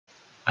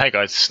Hey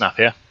guys, Snap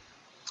here.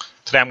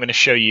 Today I'm going to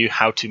show you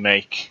how to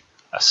make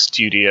a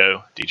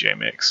studio DJ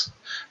mix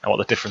and what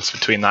the difference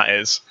between that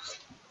is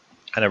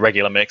and a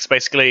regular mix.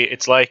 Basically,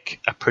 it's like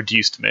a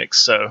produced mix.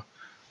 So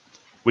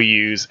we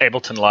use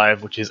Ableton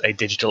Live, which is a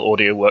digital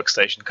audio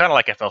workstation, kind of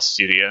like FL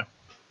Studio,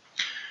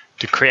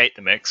 to create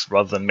the mix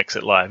rather than mix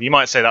it live. You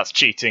might say that's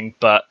cheating,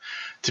 but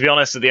to be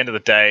honest, at the end of the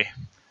day,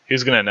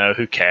 who's going to know?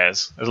 Who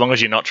cares? As long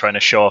as you're not trying to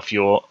show off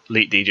your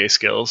elite DJ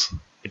skills,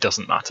 it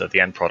doesn't matter.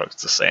 The end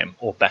product's the same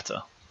or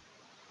better.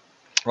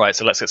 Right,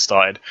 so let's get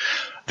started.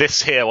 This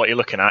here, what you're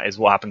looking at, is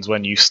what happens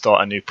when you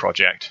start a new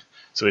project.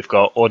 So we've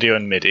got audio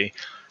and MIDI.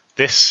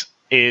 This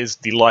is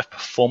the live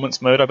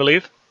performance mode, I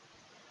believe.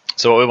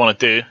 So what we want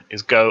to do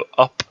is go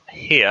up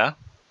here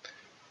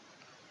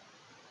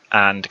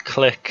and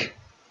click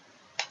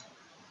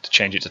to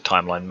change it to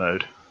timeline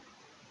mode.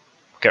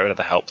 Get rid of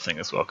the help thing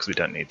as well, because we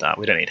don't need that.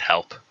 We don't need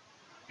help. Who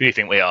do you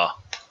think we are?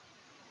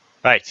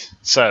 Right,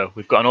 so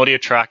we've got an audio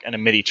track and a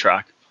MIDI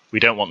track. We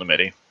don't want the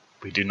MIDI.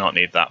 We do not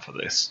need that for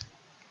this.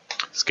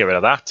 Let's get rid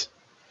of that.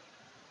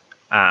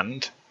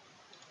 And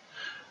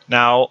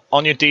now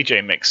on your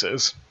DJ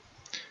mixers,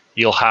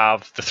 you'll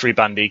have the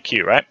 3-band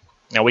EQ, right?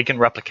 Now we can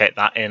replicate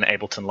that in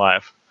Ableton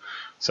Live.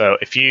 So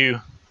if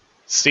you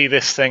see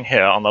this thing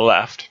here on the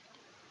left,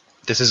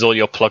 this is all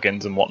your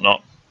plugins and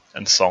whatnot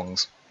and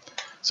songs.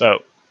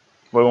 So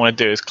what we want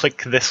to do is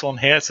click this one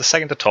here. It's the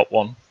second to top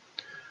one,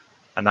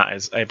 and that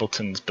is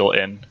Ableton's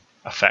built-in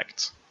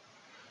effects.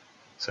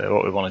 So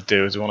what we want to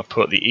do is we want to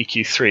put the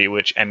EQ3,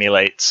 which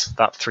emulates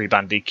that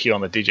 3-band EQ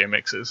on the DJ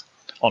mixes,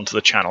 onto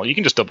the channel. You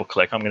can just double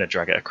click. I'm going to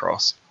drag it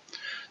across.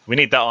 We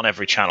need that on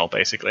every channel,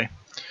 basically.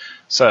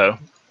 So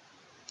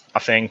I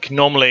think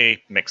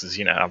normally mixes,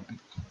 have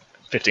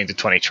 15 to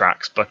 20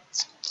 tracks, but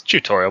it's a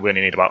tutorial. We only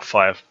need about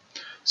 5.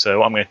 So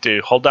what I'm going to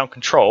do, hold down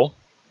Control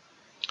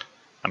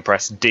and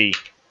press D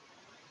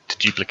to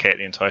duplicate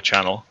the entire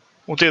channel.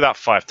 We'll do that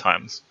 5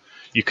 times.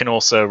 You can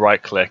also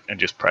right click and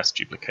just press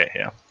duplicate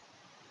here.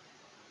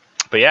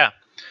 But yeah,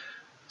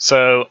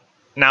 so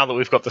now that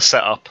we've got the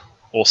setup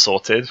all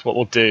sorted, what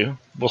we'll do,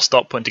 we'll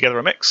start putting together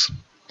a mix.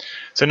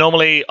 So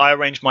normally I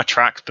arrange my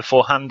tracks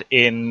beforehand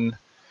in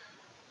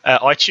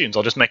iTunes.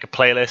 I'll just make a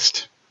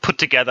playlist, put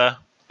together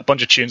a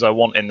bunch of tunes I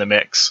want in the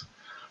mix.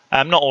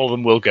 Not all of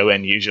them will go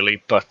in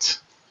usually, but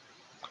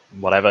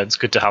whatever, it's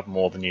good to have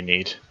more than you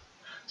need.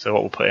 So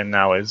what we'll put in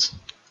now is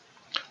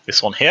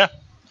this one here,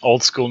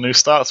 Oldschool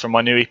Nustyle. It's from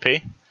my new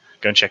EP.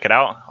 Go and check it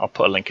out. I'll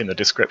put a link in the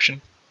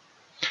description.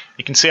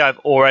 You can see I've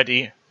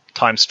already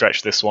time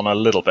stretched this one a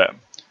little bit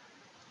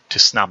to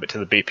snap it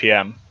to the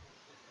BPM,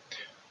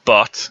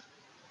 but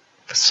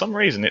for some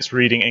reason it's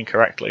reading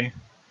incorrectly,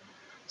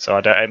 so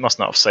it must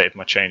not have saved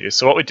my changes.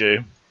 So what we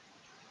do,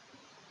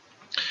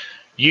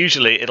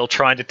 usually it'll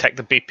try and detect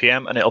the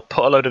BPM and it'll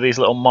put a load of these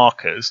little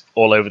markers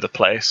all over the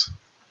place.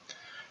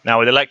 Now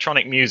with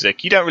electronic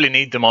music, you don't really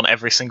need them on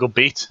every single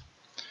beat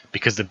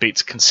because the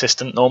beat's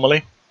consistent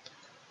normally,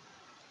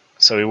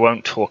 so we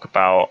won't talk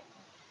about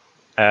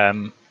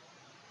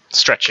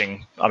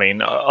stretching,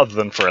 other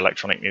than for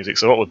electronic music.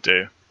 So what we'll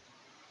do,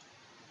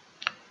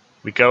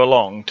 we go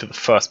along to the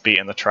first beat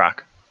in the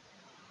track,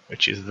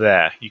 which is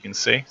there, you can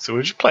see. So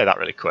we'll just play that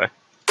really quick.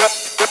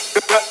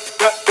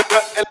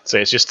 So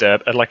it's just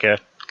like a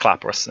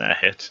clap or a snare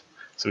hit.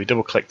 So we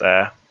double click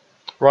there,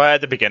 right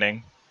at the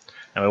beginning,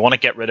 and we want to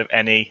get rid of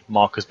any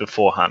markers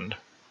beforehand.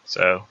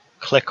 So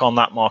click on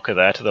that marker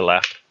there to the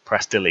left,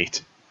 press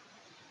delete.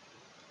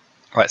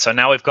 Right, so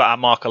now we've got our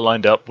marker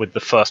lined up with the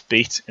first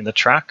beat in the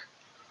track.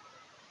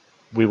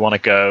 We want to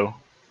go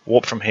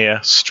warp from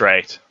here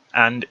straight.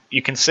 And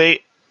you can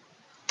see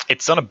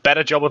it's done a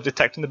better job of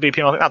detecting the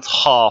BPM. I think that's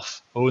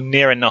half, or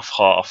near enough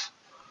half,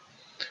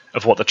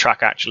 of what the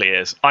track actually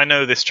is. I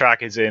know this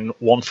track is in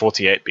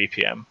 148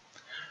 BPM,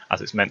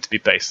 as it's meant to be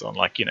based on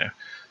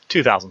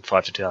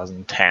 2005 to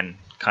 2010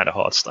 kind of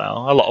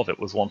hardstyle. A lot of it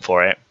was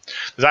 148.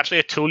 There's actually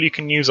a tool you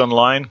can use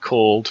online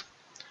called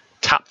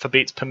tap for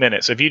beats per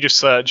minute. So if you just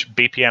search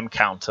BPM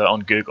Counter on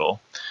Google,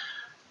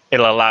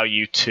 it'll allow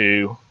you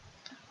to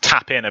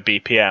tap in a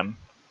BPM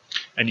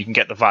and you can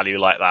get the value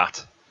like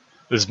that.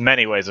 There's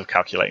many ways of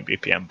calculating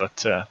BPM,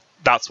 but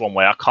that's one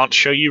way. I can't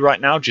show you right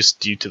now just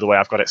due to the way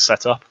I've got it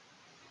set up.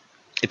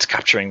 It's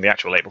capturing the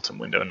actual Ableton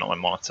window and not my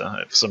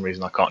monitor. For some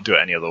reason I can't do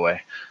it any other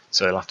way,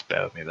 so you'll have to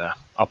bear with me there.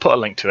 I'll put a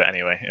link to it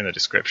anyway in the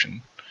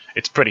description.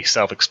 It's pretty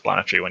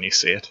self-explanatory when you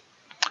see it.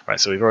 Right,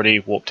 so we've already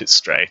warped it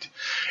straight.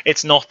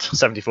 It's not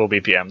 74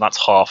 BPM, that's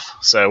half.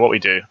 So what we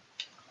do,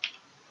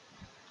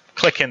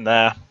 click in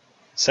there,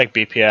 seg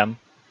BPM,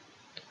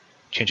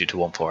 change it to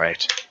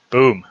 148.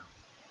 Boom.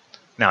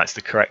 Now it's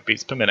the correct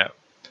beats per minute.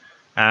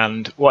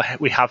 And what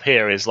we have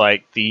here is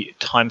the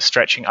time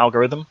stretching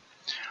algorithm.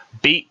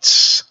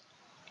 Beats,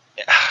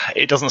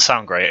 it doesn't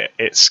sound great.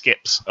 It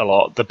skips a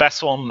lot. The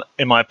best one,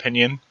 in my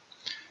opinion,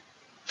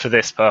 for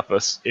this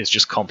purpose is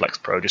just Complex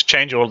Pro. Just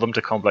change all of them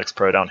to Complex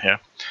Pro down here.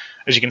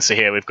 As you can see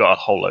here, we've got a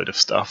whole load of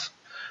stuff.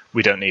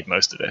 We don't need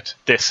most of it.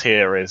 This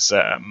here is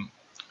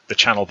the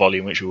channel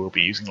volume, which we will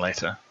be using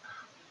later.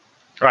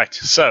 Right,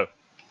 so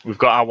we've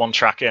got our one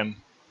track in.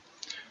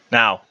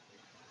 Now,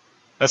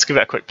 let's give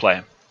it a quick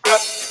play.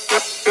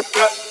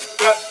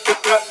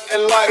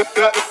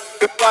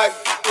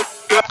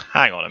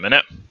 Hang on a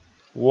minute.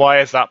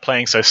 Why is that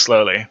playing so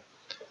slowly?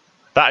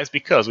 That is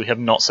because we have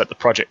not set the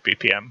project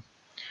BPM,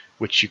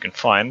 which you can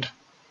find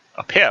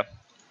up here.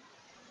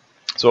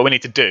 So what we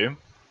need to do,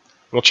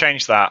 we'll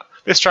change that.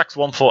 This track's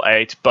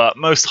 148, but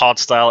most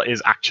hardstyle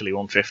is actually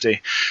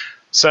 150.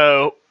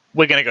 So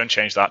we're going to go and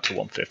change that to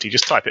 150.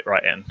 Just type it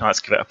right in. Now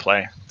let's give it a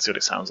play, see what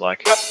it sounds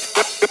like.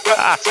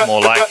 That's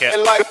more like it.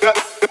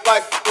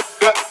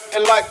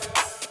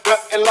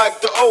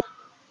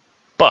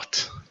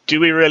 But do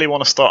we really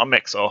want to start a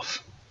mix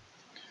off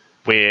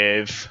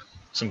with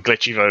some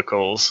glitchy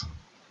vocals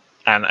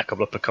and a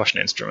couple of percussion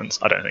instruments?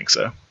 I don't think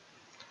so.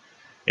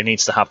 It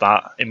needs to have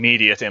that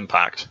immediate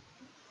impact.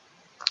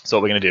 So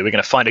what we're going to do, we're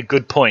going to find a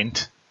good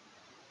point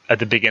at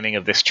the beginning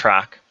of this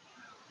track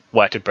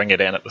where to bring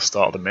it in at the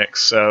start of the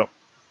mix. So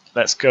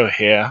let's go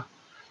here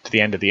to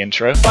the end of the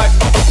intro. So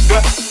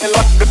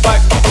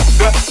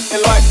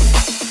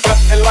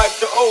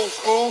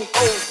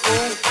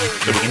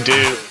we can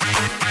do,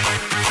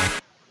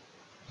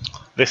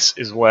 this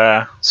is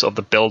where sort of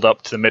the build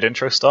up to the mid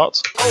intro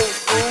starts.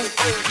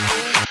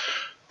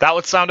 That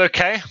would sound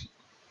okay,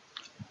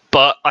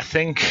 but I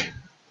think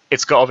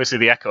it's got obviously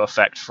the echo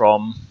effect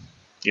from,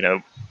 you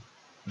know,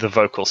 the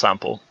vocal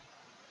sample.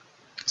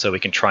 So we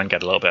can try and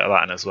get a little bit of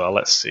that in as well.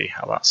 Let's see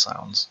how that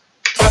sounds.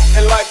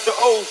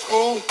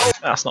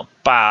 That's not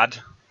bad.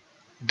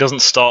 It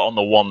doesn't start on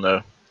the 1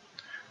 though.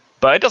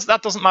 But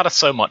that doesn't matter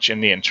so much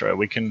in the intro.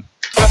 We can...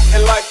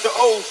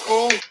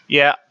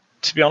 Yeah,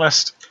 to be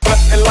honest. I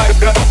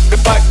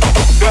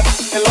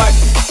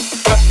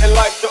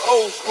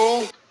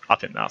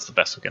think that's the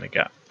best we're going to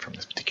get from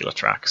this particular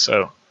track.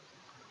 So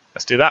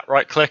let's do that.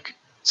 Right click,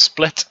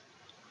 split.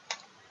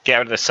 Get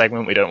rid of this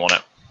segment, we don't want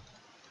it.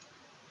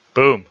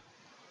 Boom.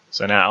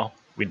 So now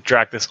we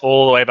drag this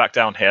all the way back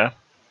down here.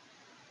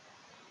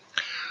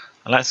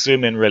 And let's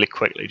zoom in really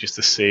quickly just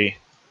to see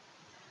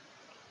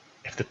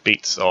if the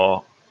beats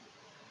are...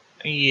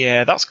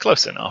 Yeah, that's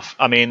close enough.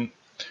 I mean,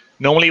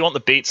 normally you want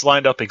the beats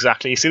lined up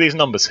exactly. You see these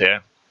numbers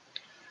here?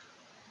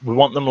 We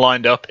want them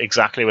lined up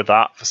exactly with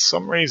that. For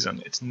some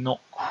reason, it's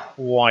not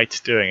quite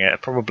doing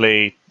it.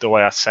 Probably the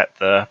way I set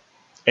the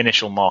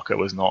initial marker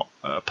was not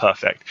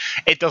perfect.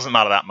 It doesn't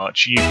matter that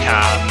much.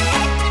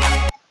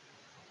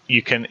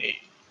 You can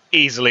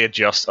easily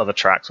adjust other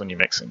tracks when you're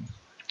mixing.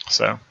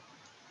 So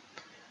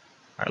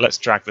right, let's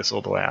drag this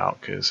all the way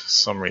out because for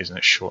some reason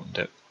it shortened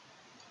it.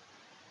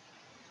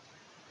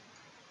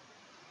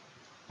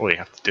 All you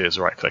have to do is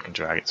right click and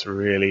drag. It's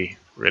really,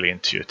 really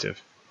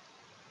intuitive.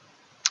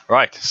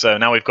 Right, so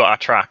now we've got our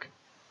track.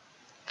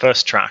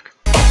 First track.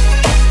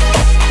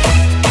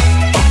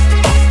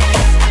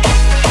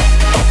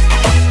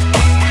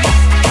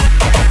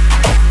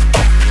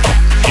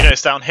 You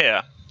notice down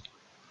here,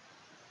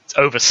 it's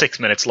over 6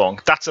 minutes long.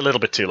 That's a little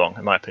bit too long,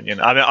 in my opinion.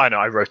 I mean, I know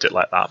I wrote it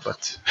like that,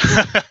 but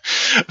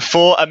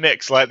for a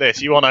mix like this,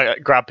 you want to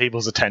grab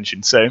people's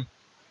attention. So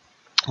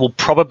we'll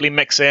probably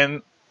mix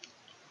in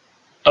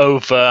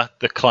over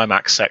the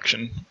climax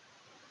section,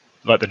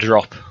 like the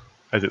drop,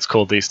 as it's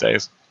called these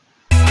days.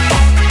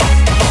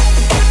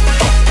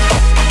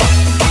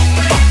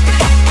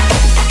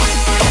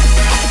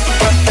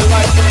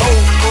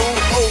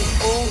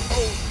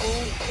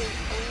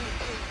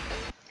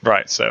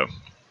 Right, so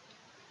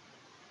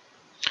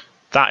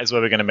that is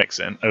where we're going to mix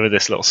in, over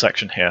this little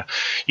section here.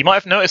 You might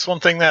have noticed one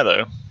thing there,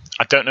 though.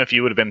 I don't know if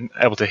you would have been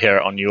able to hear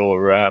it on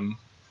your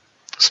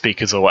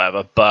speakers or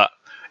whatever, but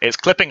it's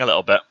clipping a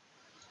little bit.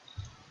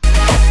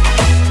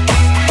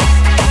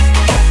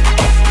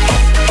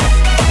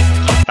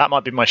 That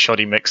might be my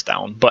shoddy mix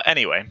down, but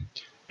anyway,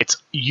 it's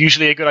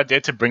usually a good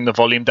idea to bring the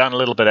volume down a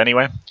little bit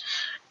anyway.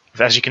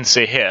 As you can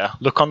see here,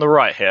 look on the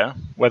right here,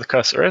 where the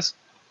cursor is.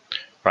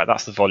 Right,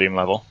 that's the volume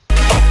level.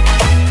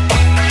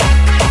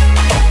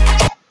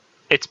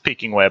 It's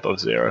peaking way above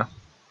 0.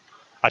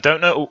 I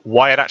don't know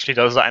why it actually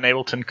does that in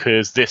Ableton,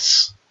 because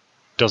this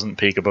doesn't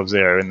peak above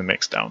 0 in the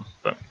mix down,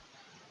 but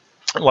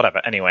whatever.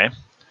 Anyway,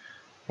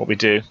 what we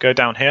do, go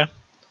down here,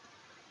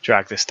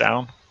 drag this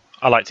down.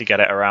 I like to get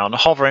it around,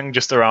 hovering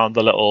just around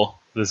the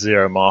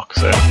 0 mark,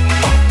 so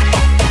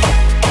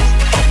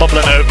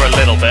bubbling over a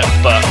little bit,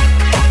 but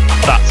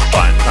that's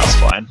fine, that's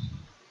fine.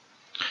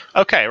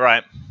 Okay,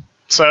 right,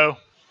 so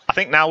I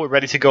think now we're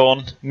ready to go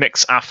on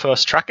mix our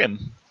first track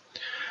in.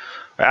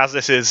 As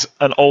this is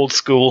an old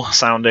school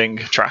sounding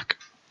track,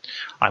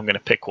 I'm going to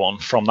pick one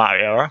from that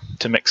era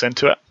to mix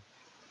into it.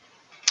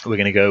 We're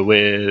going to go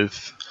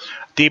with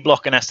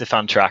D-Block and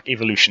Estefan track,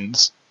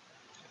 Evolutionz.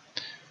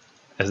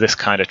 As this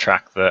kind of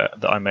track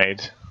that I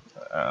made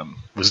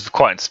was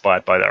quite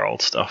inspired by their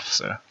old stuff,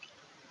 so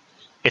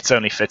it's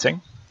only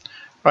fitting.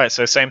 Right,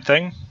 so same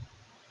thing.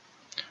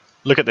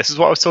 Look at this. This is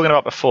what I was talking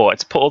about before.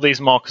 It's put all these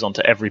markers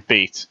onto every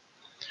beat,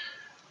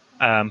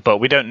 but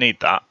we don't need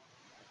that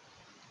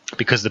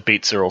because the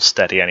beats are all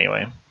steady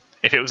anyway.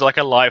 If it was like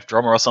a live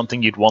drummer or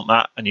something, you'd want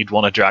that, and you'd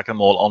want to drag them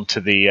all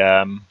onto the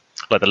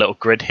like the little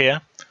grid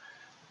here,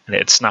 and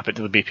it'd snap it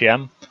to the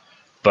BPM.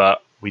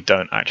 But we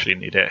don't actually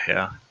need it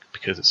here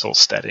because it's all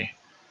steady.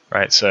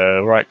 Right,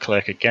 so right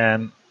click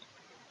again,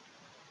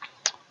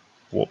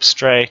 warp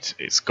straight,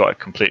 it's got it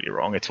completely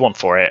wrong, it's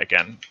 148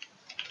 again.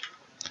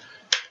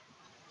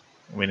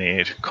 We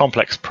need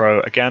Complex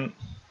Pro again.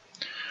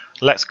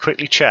 Let's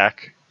quickly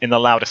check in the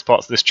loudest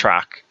parts of this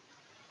track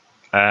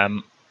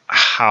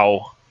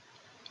how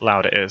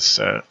loud it is.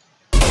 So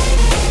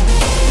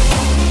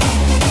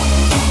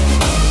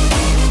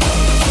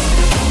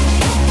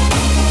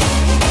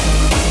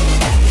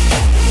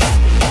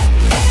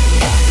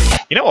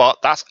you know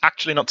what? That's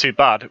actually not too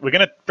bad. We're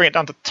going to bring it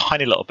down to a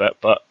tiny little bit,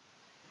 but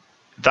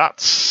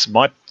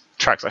my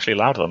track's actually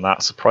louder than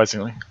that,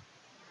 surprisingly.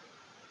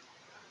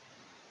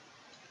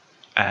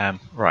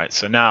 Right,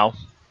 so now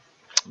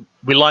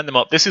we line them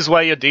up. This is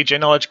where your DJ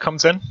knowledge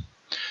comes in.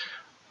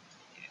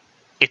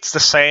 It's the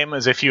same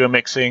as if you were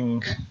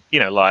mixing,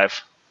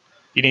 live.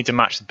 You need to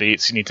match the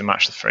beats, you need to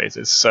match the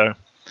phrases. So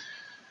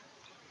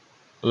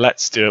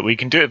let's do it. We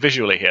can do it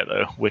visually here,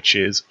 though, which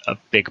is a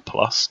big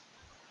plus.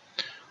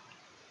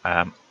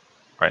 Right,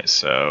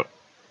 so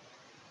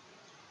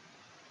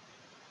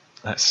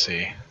let's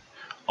see.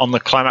 On the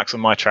climax of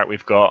my track,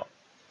 we've got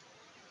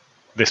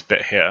this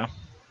bit here.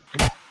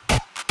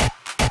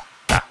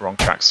 Wrong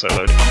track,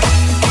 soloed.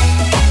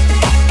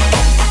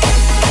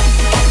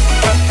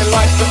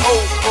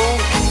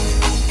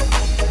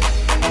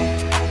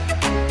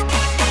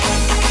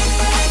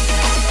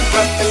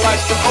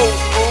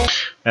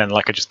 And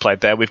like I just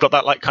played there, we've got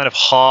that like kind of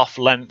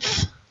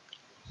half-length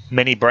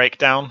mini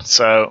breakdown,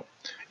 so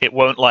it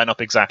won't line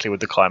up exactly with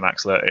the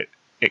climax, though.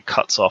 It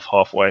cuts off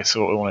halfway.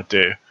 So what we want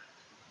to do,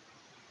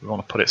 we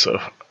want to put it sort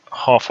of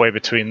halfway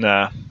between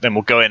there. Then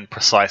we'll go in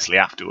precisely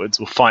afterwards.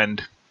 We'll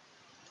find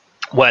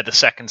where the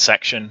second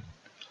section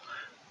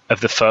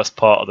of the first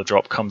part of the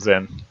drop comes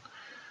in.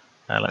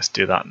 And let's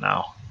do that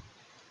now.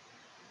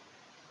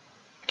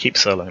 Keep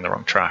soloing the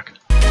wrong track.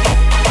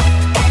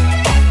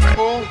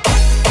 Right.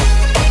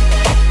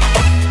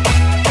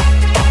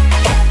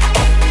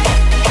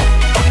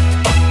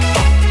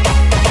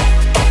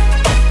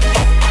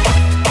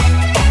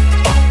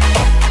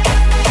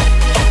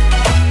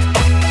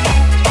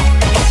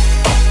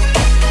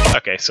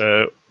 Okay,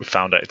 so we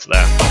found it, it's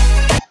there.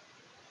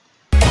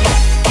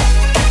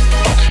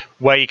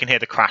 Where you can hear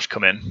the crash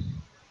come in.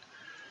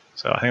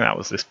 So I think that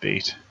was this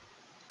beat.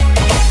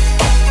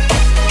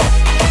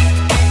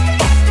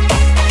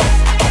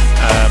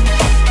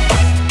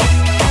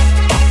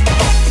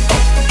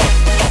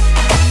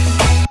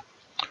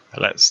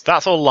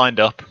 That's all lined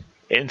up.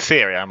 In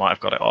theory, I might have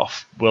got it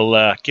off.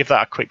 We'll give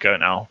that a quick go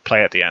now,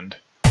 play at the end.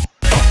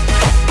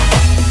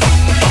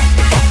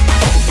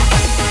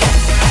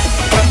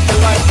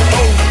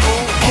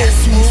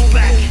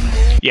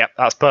 Yep,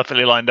 that's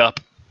perfectly lined up.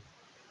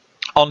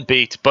 On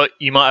beat, but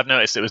you might have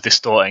noticed it was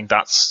distorting.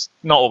 That's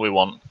not what we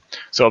want.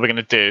 So what we're going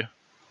to do,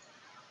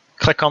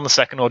 click on the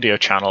second audio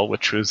channel,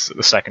 which was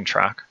the second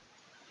track.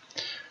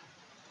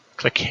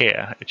 Click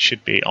here, it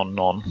should be on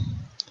none.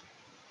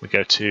 We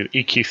go to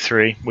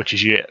EQ3, which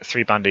is your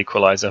 3-band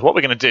equalizer. What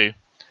we're going to do,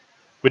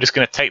 we're just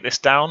going to take this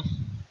down.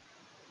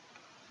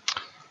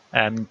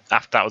 And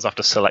that was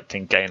after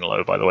selecting gain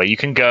low, by the way. You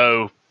can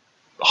go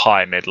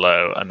high, mid,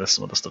 low, and there's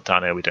some other stuff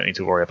down here we don't need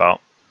to worry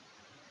about.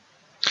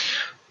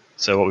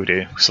 So what we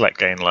do, select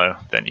gain low,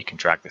 then you can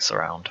drag this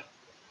around.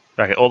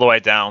 Drag it all the way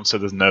down so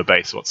there's no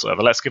bass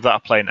whatsoever. Let's give that a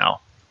play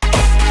now.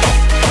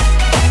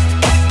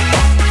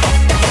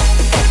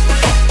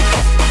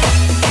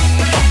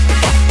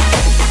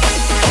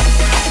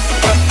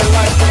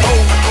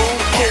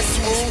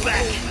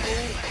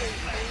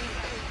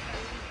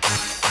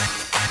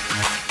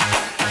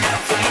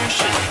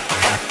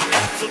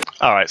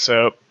 Alright,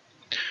 so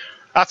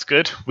that's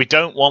good. We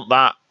don't want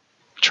that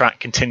track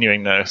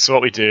continuing though. So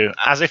what we do,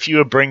 as if you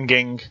were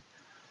bringing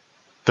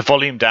the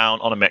volume down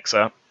on a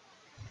mixer,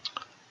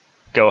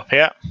 go up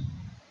here,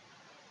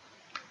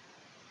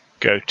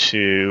 go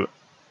to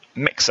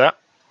mixer,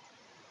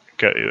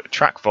 go to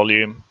track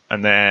volume,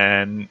 and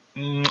then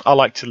I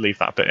like to leave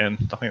that bit in.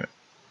 I think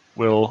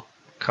we'll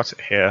cut it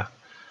here,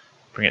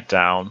 bring it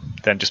down,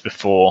 then just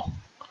before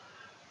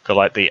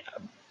the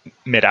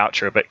mid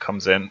outro bit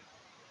comes in,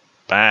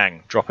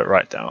 bang, drop it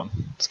right down.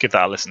 Let's give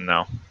that a listen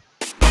now.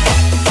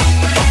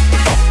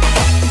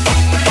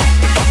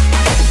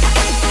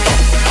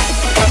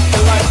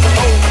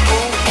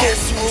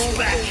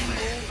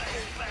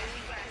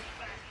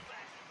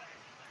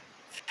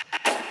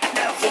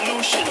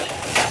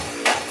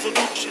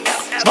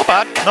 It's not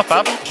bad, not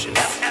bad.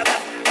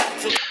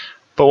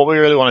 But what we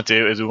really want to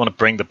do is we want to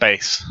bring the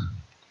bass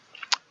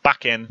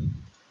back in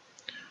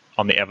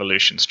on the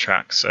Evolutionz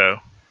track. So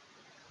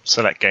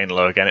select gain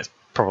low again, it's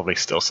probably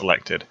still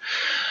selected.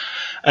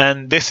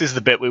 And this is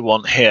the bit we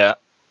want here,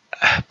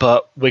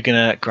 but we're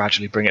going to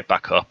gradually bring it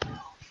back up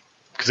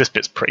because this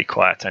bit's pretty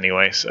quiet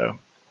anyway, so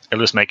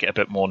it'll just make it a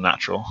bit more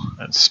natural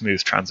and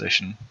smooth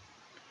transition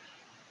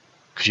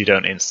because you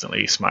don't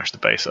instantly smash the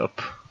bass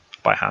up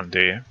by hand, do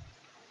you?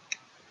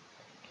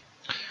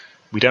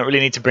 We don't really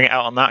need to bring it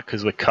out on that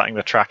because we're cutting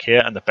the track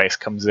here and the bass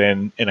comes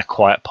in a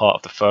quiet part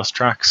of the first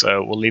track,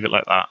 so we'll leave it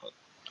like that.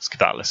 Let's give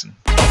that a listen.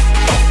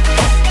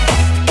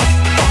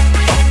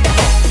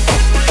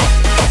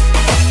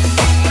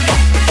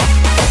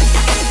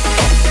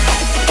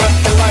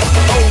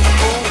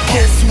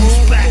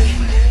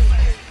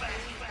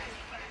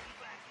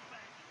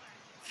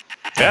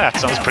 Yeah, that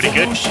sounds pretty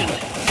good.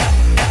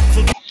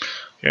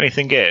 The only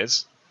thing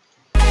is,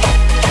 you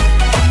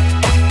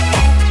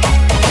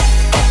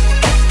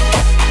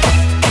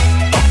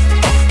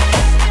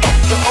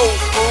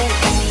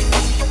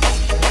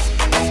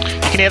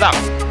can hear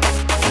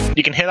that.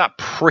 You can hear that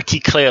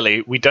pretty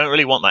clearly. We don't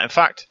really want that. In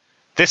fact,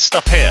 this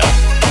stuff here,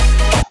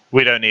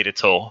 we don't need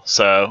at all.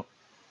 So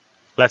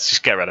let's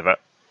just get rid of it.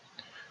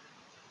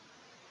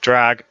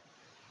 Drag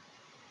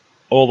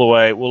all the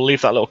way. We'll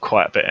leave that little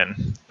quiet bit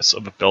in, a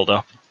sort of a build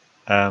up.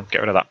 Get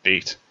rid of that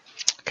beat.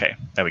 Okay,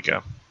 there we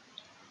go.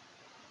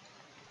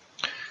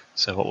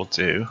 So what we'll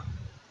do,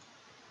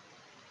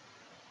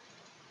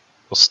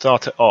 we'll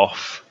start it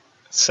off,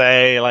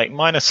 say like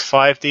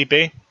 -5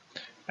 dB,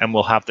 and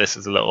we'll have this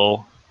as a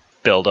little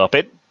build up.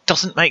 It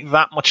doesn't make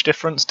that much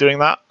difference doing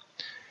that.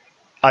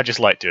 I just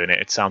like doing it.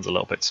 It sounds a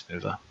little bit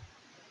smoother.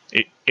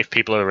 If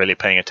people are really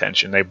paying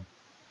attention, they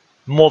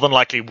more than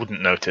likely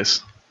wouldn't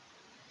notice.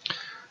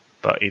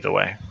 But either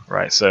way,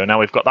 right, so now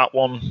we've got that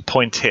one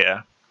point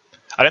here.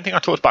 I don't think I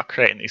talked about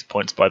creating these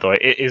points, by the way.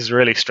 It is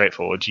really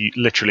straightforward. You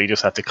literally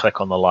just have to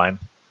click on the line.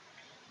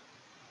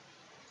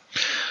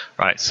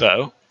 Right,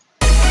 so.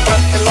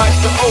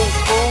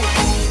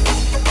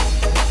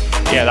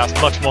 Yeah, that's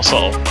much more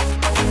subtle.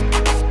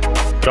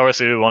 But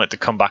obviously we want it to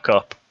come back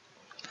up.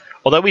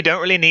 Although we don't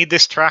really need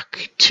this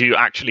track to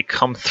actually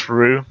come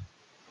through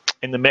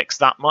in the mix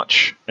that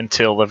much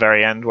until the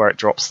very end where it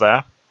drops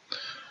there.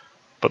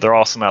 But there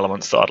are some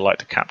elements that I'd like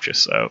to capture,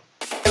 so.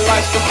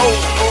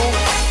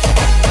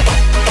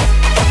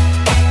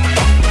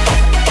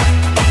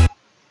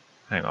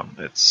 Hang on,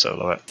 it's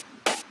solo it.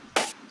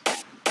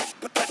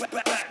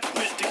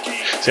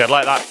 See, I'd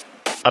like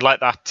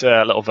that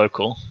little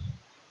vocal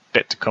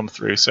bit to come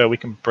through, so we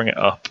can bring it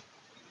up.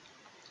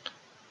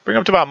 Bring it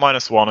up to about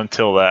 -1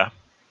 until there.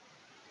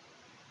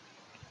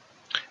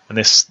 And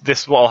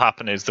this what will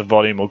happen is the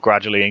volume will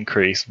gradually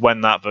increase.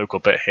 When that vocal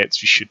bit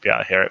hits, you should be able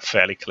to hear it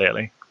fairly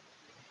clearly.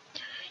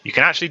 You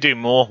can actually do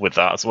more with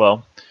that as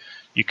well.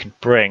 You can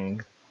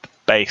bring the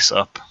bass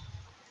up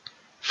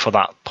for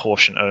that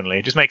portion only.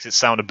 It just makes it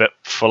sound a bit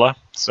fuller.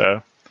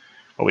 So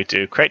what we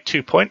do, create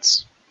 2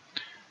 points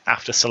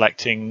after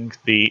selecting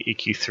the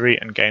EQ3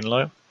 and gain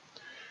low.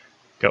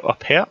 Go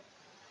up here,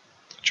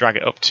 drag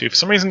it up to, for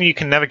some reason you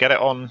can never get it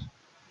on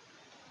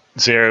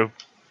 0.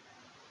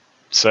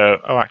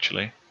 So, oh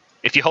actually,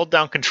 if you hold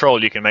down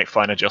Control, you can make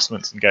fine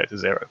adjustments and get it to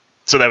 0.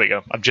 So there we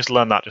go. I've just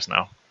learned that just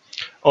now.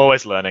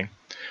 Always learning.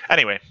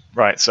 Anyway,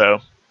 right,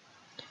 so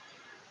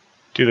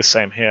do the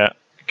same here.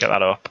 Get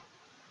that up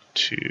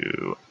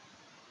to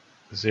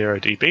 0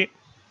 dB.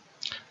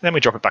 Then we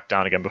drop it back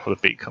down again before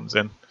the beat comes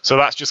in. So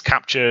that's just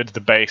captured the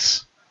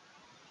bass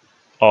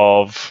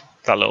of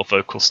that little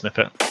vocal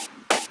snippet.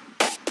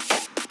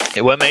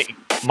 It won't make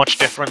much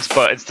difference,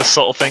 but it's the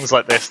subtle things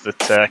like this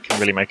that can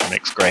really make a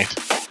mix great.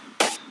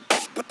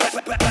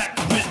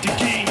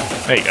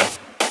 There you go.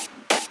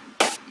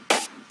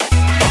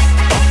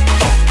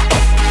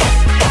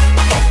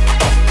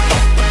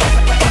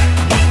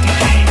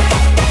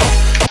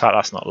 In fact,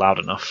 that's not loud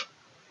enough.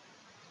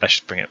 Let's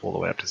just bring it all the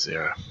way up to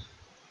 0.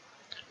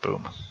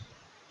 Boom.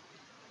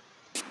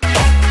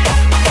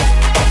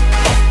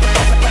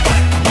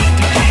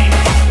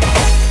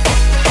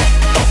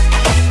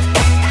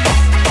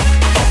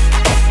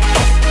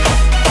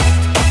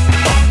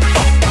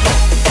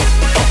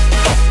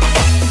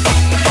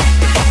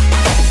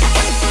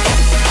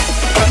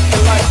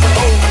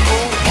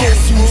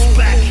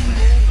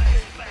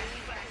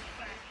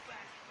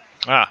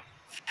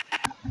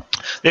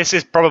 This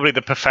is probably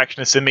the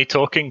perfectionist in me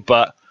talking,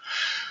 but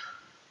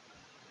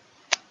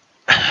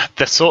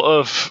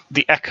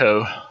the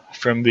echo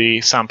from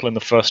the sample in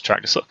the first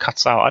track just sort of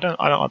cuts out. I don't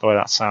like the way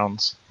that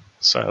sounds.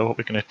 So what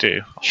we're going to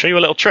do, I'll show you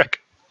a little trick.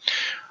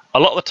 A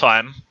lot of the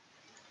time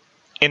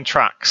in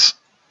tracks,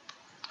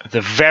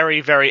 the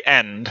very, very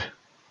end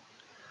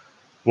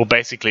will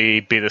basically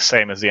be the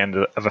same as the end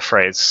of a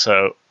phrase.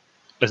 So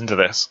listen to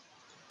this.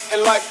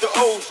 And like the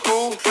old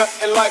school,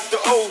 and like the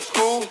old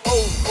school,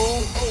 old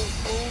school.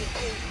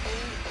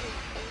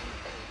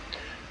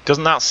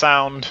 Doesn't that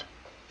sound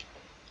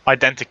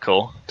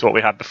identical to what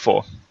we had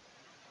before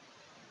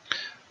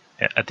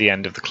at the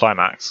end of the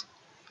climax?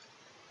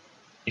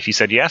 If you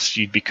said yes,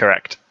 you'd be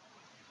correct.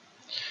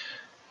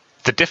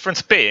 The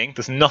difference being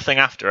there's nothing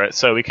after it,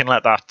 so we can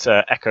let that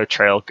echo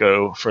trail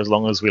go for as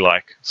long as we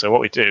like. So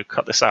what we do,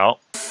 cut this out.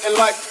 And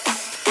like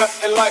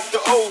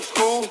the old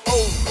school,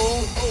 old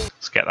school.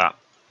 Let's get that.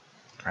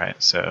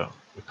 Right, so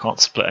we can't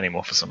split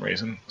anymore for some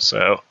reason.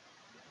 So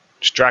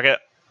just drag it.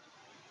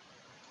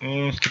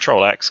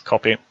 Control X,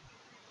 copy.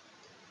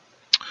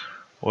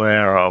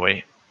 Where are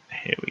we?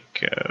 Here we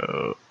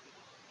go.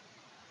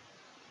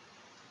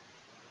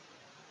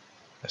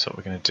 That's what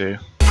we're going to do.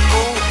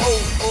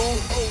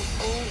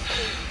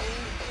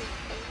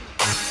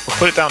 We'll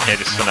put it down here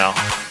just for now.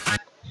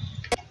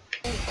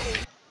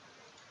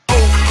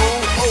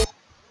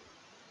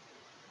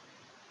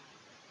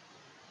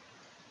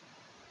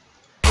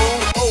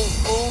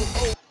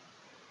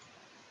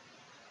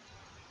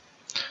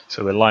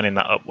 So we're lining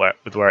that up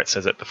with where it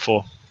says it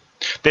before.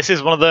 This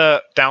is one of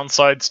the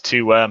downsides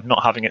to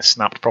not having it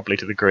snapped properly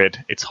to the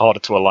grid. It's harder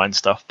to align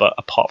stuff, but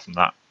apart from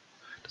that,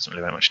 it doesn't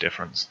really make much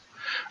difference.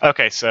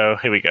 Okay, so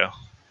here we go.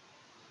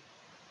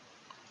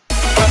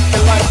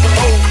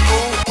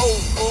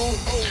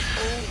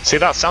 See,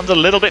 that sounds a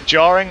little bit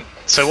jarring.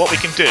 So what we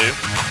can do,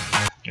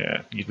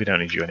 yeah, we don't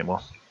need you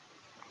anymore.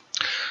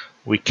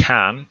 We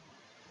can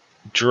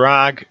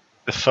drag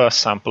the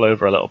first sample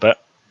over a little bit.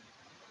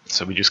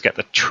 So we just get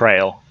the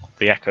trail,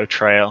 the echo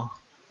trail.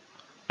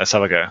 Let's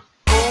have a go.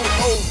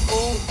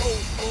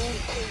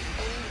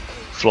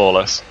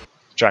 Flawless.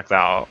 Drag that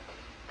out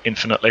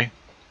infinitely.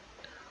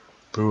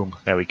 Boom,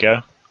 there we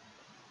go.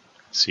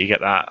 So you get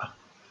that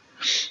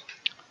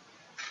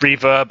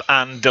reverb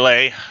and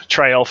delay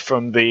trail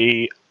from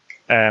the,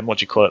 what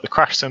do you call it, the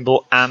crash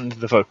cymbal and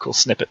the vocal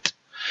snippet.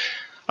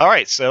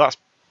 Alright, so that's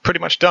pretty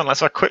much done.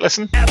 Let's have a quick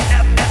listen. Bang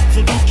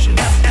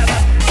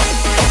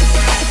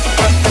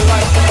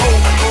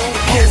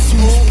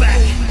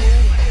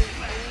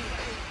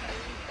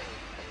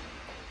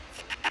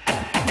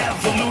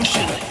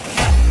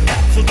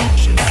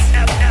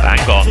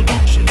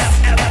on.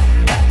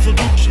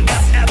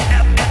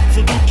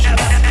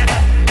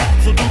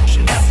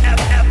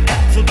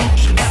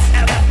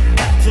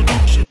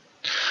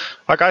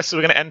 Alright guys, so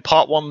we're going to end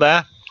part 1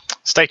 there.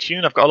 Stay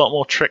tuned, I've got a lot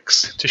more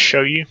tricks to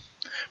show you.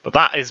 But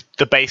that is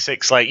the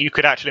basics. Like, you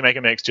could actually make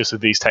a mix just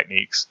with these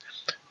techniques.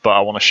 But I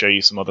want to show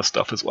you some other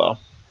stuff as well.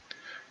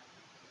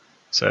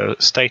 So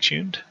stay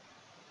tuned.